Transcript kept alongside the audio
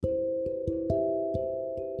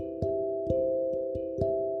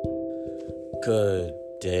Good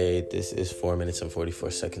day. This is 4 minutes and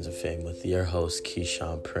 44 seconds of fame with your host,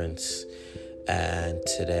 Keyshawn Prince. And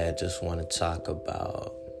today I just want to talk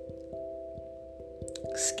about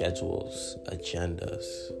schedules, agendas.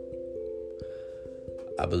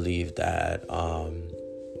 I believe that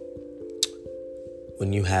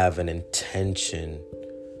when you have an intentional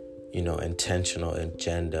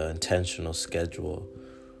agenda, intentional schedule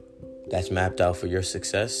that's mapped out for your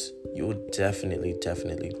success, you will definitely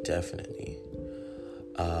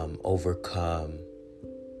overcome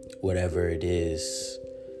whatever it is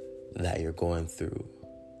that you're going through.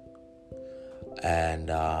 And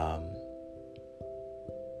I'm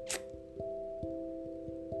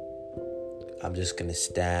just going to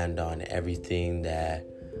stand on everything that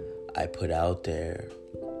I put out there.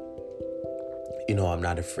 I'm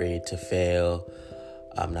not afraid to fail.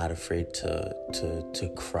 I'm not afraid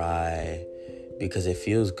to cry because it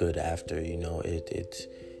feels good after,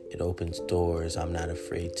 it opens doors. I'm not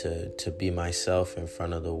afraid to be myself in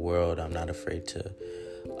front of the world. I'm not afraid to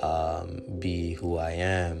be who I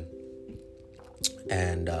am.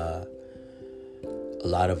 And a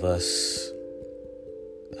lot of us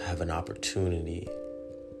have an opportunity.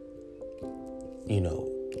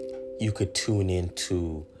 You could tune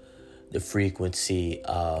into the frequency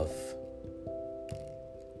of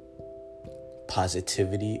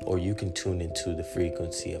positivity, or you can tune into the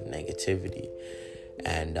frequency of negativity.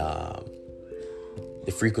 And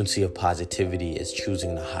the frequency of positivity is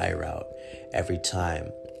choosing the high route every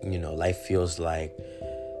time. Life feels like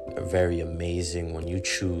very amazing when you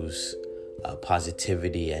choose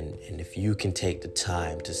positivity, and if you can take the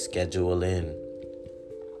time to schedule in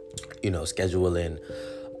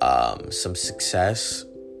some success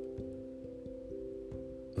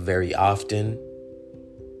very often,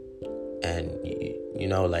 and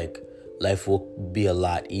life will be a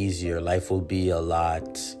lot easier. Life will be a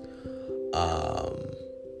lot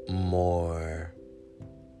more,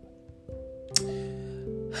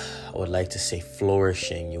 I would like to say,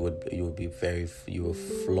 flourishing. You will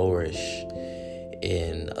flourish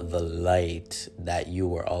in the light that you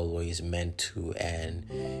were always meant to, and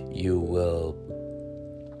you will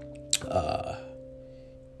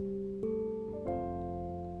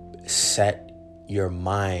set your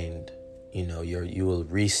mind. You will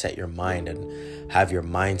reset your mind and have your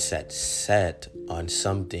mindset set on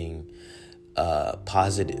something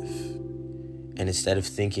positive. And instead of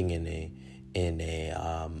thinking in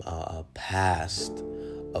a past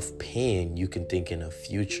of pain, you can think in a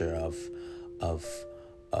future of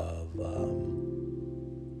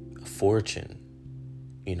fortune.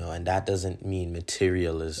 And that doesn't mean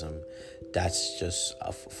materialism. That's just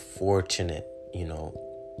a fortunate,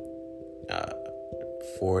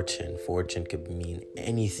 Fortune could mean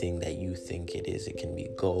anything that you think it is. It can be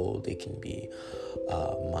gold, it can be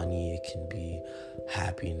money, it can be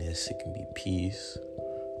happiness, it can be peace.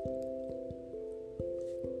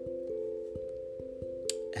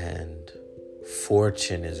 And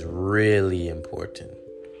fortune is really important.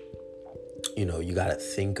 You got to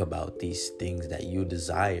think about these things that you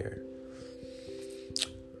desire.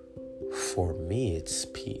 For me, it's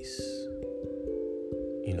peace.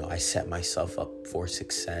 I set myself up for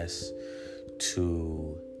success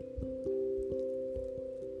to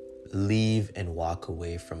leave and walk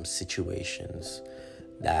away from situations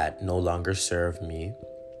that no longer serve me.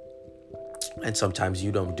 And sometimes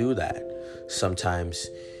you don't do that. Sometimes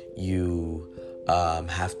you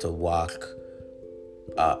have to walk.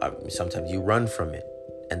 Sometimes you run from it,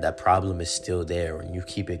 and that problem is still there, and you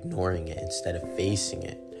keep ignoring it instead of facing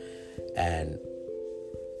it. And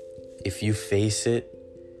if you face it,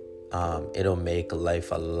 it'll make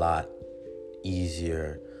life a lot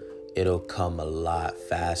easier. It'll come a lot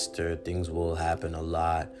faster. Things will happen a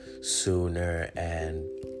lot sooner. And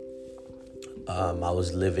I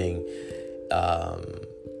was living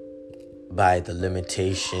by the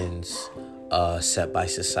limitations set by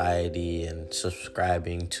society and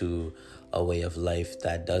subscribing to a way of life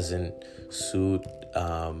that doesn't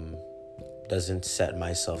set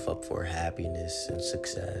myself up for happiness and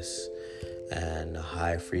success and a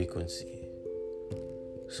high frequency.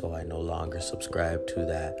 So I no longer subscribe to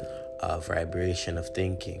that vibration of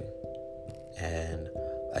thinking, and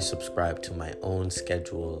I subscribe to my own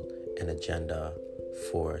schedule and agenda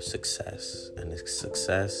for success. And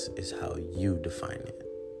success is how you define it.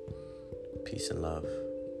 Peace and love.